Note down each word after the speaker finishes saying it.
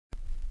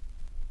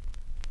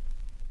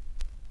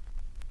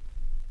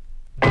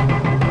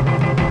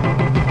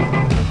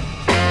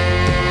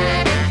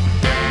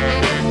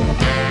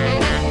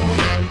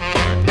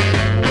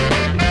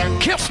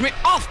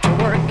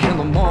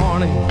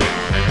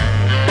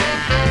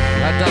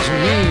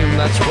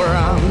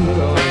I'm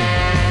going.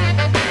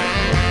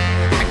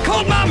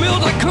 Cold my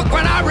meals I cook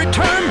when I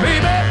return,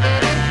 baby.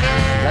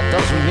 That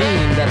doesn't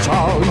mean that's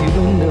all you've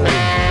been doing.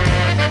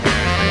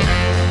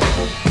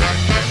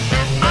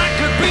 I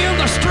could be in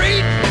the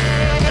street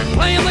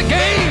playing the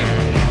game,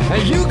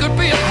 and you could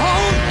be at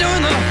home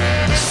doing the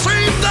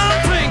same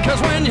damn thing.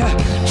 'Cause when you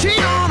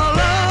cheat on a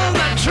love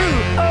that's true,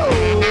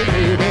 oh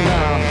baby,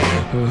 now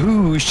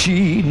who's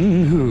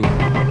cheating who?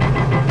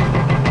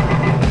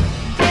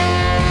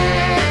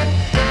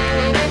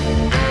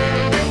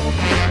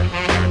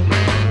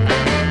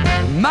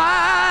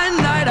 My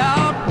night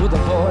out with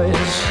the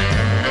boys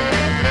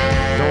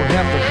don't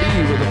have to be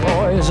with the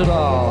boys at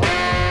all.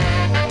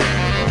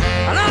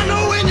 And I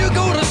know when you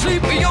go to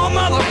sleep with your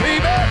mother,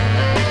 baby,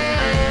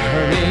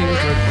 her name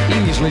could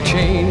easily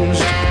change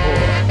to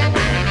poor.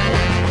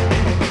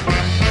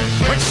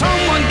 When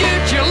someone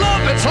gives you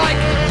love, it's like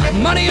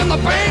money in the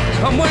bank.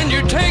 And when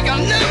you take a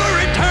never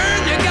return,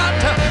 you got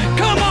to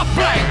come up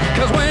blank.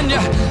 'Cause when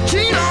you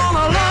cheat on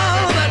a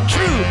love that's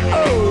true,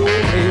 oh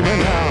baby,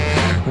 now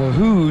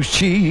who's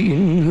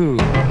cheating who?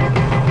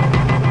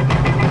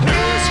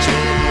 Who's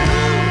cheating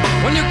who?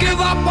 When you give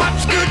up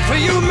what's good for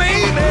you,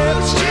 maybe.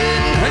 Who's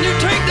cheating? When you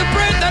take the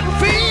bread that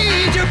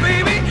feeds you,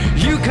 baby,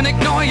 you can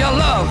ignore your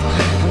love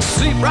and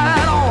sleep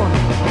right on.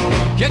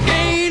 You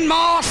gain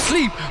more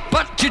sleep,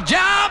 but your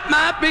job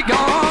might be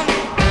gone.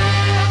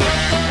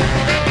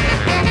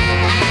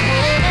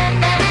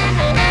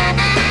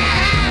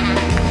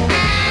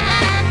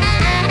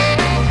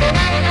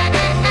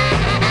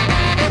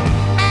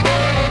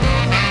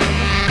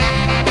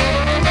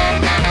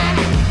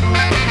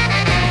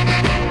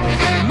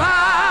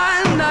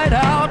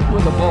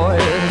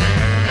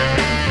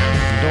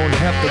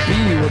 To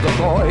be with the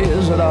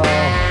boys at all.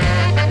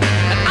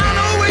 And I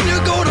know when you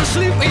go to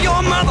sleep with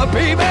your mother,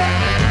 baby,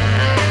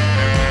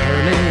 her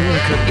name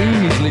could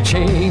easily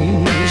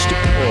change to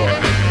poor.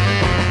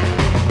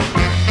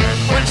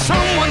 When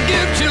someone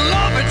gives you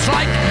love, it's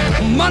like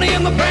money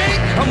in the bank.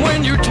 And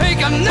when you take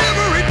a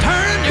never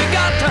return, you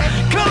got to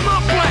come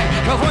up blank.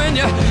 'Cause when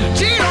you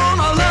cheat on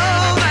a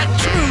love that's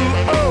true,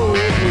 oh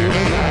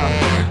baby, now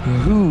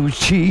who's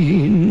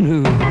cheating?